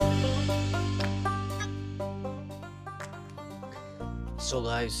So,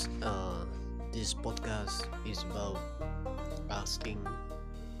 guys, this podcast is about asking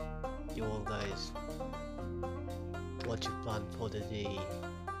you all guys what you plan for the day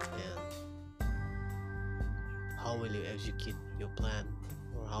and how will you execute your plan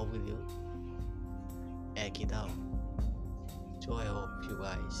or how will you act it out. So, I hope you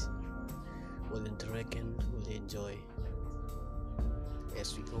guys will interact and will enjoy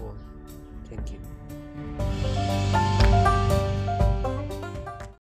as we go on. Thank you.